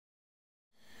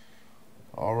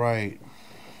Alright,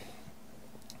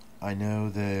 I know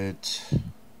that,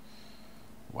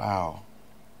 wow,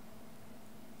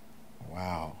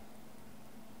 wow,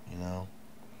 you know,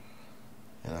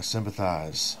 and I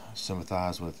sympathize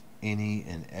with any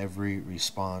and every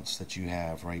response that you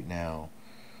have right now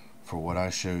for what I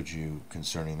showed you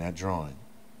concerning that drawing.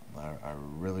 I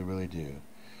really, really do.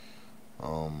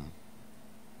 And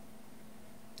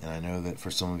I know that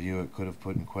for some of you it could have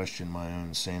put in question my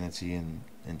own sanity and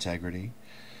integrity,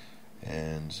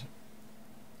 and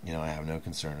I have no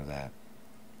concern of that.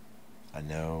 I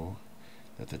know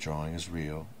that the drawing is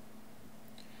real.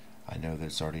 I know that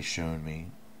it's already shown me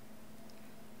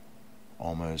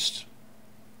almost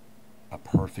a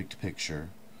perfect picture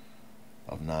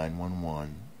of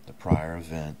 911, the prior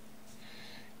event,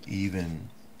 even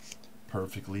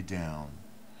perfectly down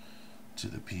to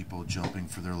the people jumping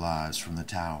for their lives from the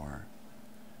tower,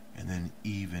 and then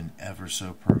even ever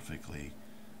so perfectly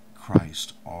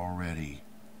Christ already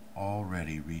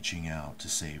reaching out to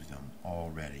save them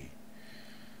already.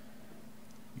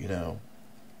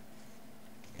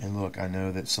 And look, I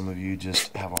know that some of you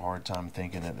just have a hard time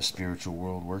thinking that the spiritual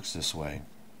world works this way.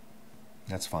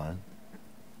 That's fine.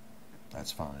 I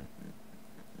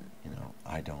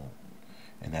don't.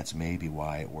 And that's maybe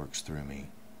why it works through me.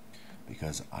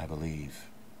 Because I believe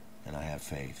and I have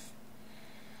faith.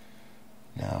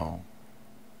 Now,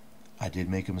 I did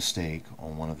make a mistake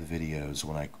on one of the videos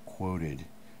when I quoted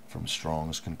from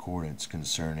Strong's Concordance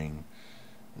concerning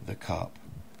the cup.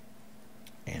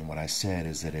 And what I said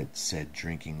is that it said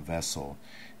drinking vessel,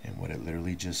 and what it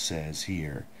literally just says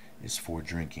here is for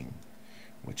drinking,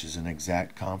 which is an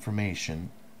exact confirmation.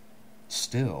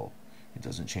 Still, it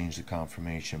doesn't change the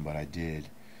confirmation, but I did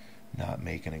not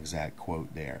make an exact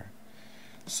quote there.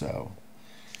 So,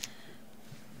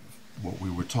 what we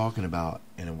were talking about,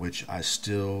 and in which I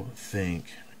still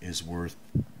think is worth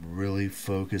really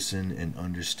focusing and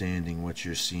understanding what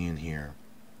you're seeing here,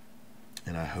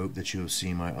 and I hope that you have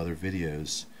seen my other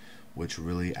videos, which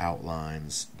really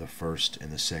outlines the first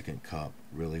and the second cup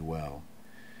really well.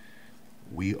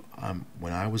 When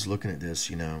I was looking at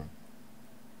this,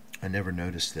 I never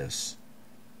noticed this.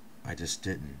 I just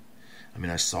didn't.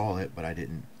 I saw it, but I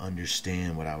didn't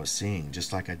understand what I was seeing,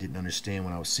 just like I didn't understand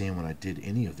what I was seeing when I did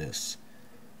any of this.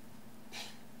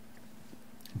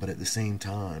 But at the same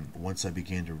time, once I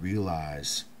began to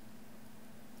realize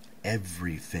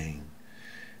everything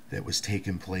that was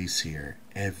taking place here,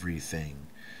 everything,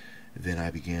 then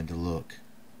I began to look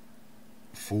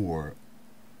for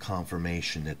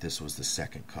confirmation that this was the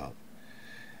second cup.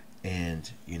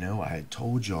 And, I had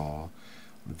told y'all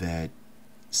that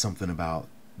something about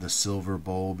the silver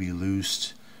bowl be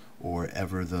loosed, or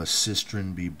ever the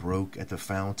cistern be broke at the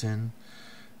fountain.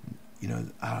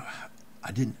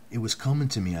 I didn't, it was coming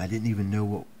to me. I didn't even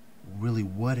know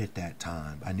what at that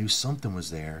time. I knew something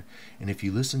was there. And if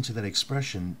you listen to that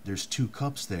expression, there's two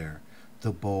cups there,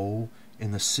 the bowl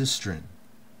and the cistern.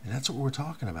 And that's what we're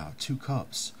talking about, two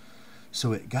cups.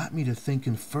 So it got me to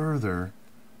thinking further,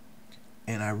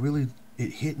 and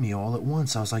it hit me all at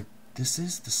once. I was like, this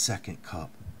is the second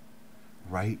cup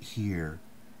right here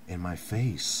in my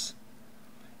face.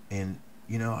 And,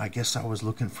 I guess I was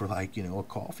looking for a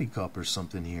coffee cup or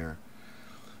something here.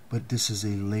 But this is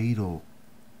a ladle.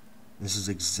 This is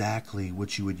exactly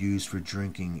what you would use for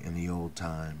drinking in the old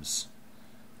times.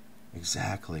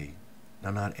 Exactly.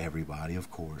 Now, not everybody,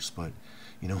 of course, but,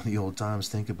 in the old times,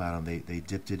 think about them. They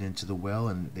dipped it into the well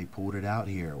and they pulled it out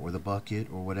here, or the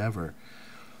bucket, or whatever.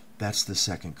 That's the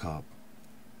second cup.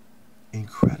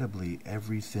 Incredibly,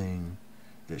 everything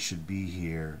that should be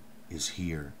here is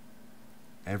here.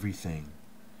 Everything.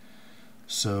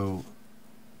 So,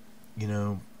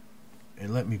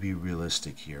 and let me be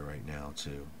realistic here right now,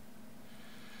 too.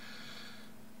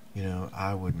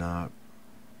 I would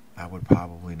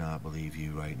probably not believe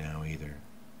you right now either.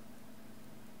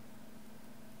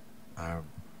 I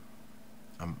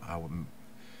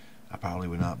probably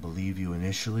would not believe you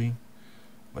initially,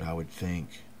 but I would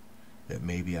think that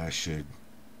maybe I should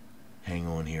hang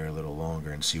on here a little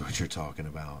longer and see what you're talking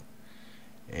about.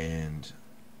 And,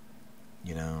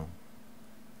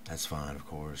 that's fine, of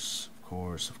course.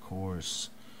 Of course.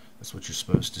 That's what you're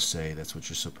supposed to say. That's what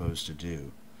you're supposed to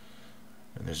do.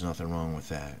 And there's nothing wrong with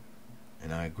that.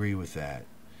 And I agree with that.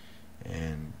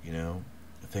 And,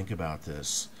 think about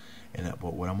this. And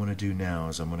what I'm going to do now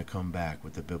is I'm going to come back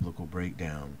with the biblical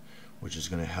breakdown, which is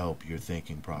going to help your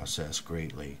thinking process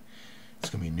greatly. It's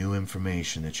going to be new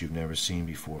information that you've never seen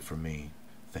before from me.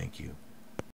 Thank you.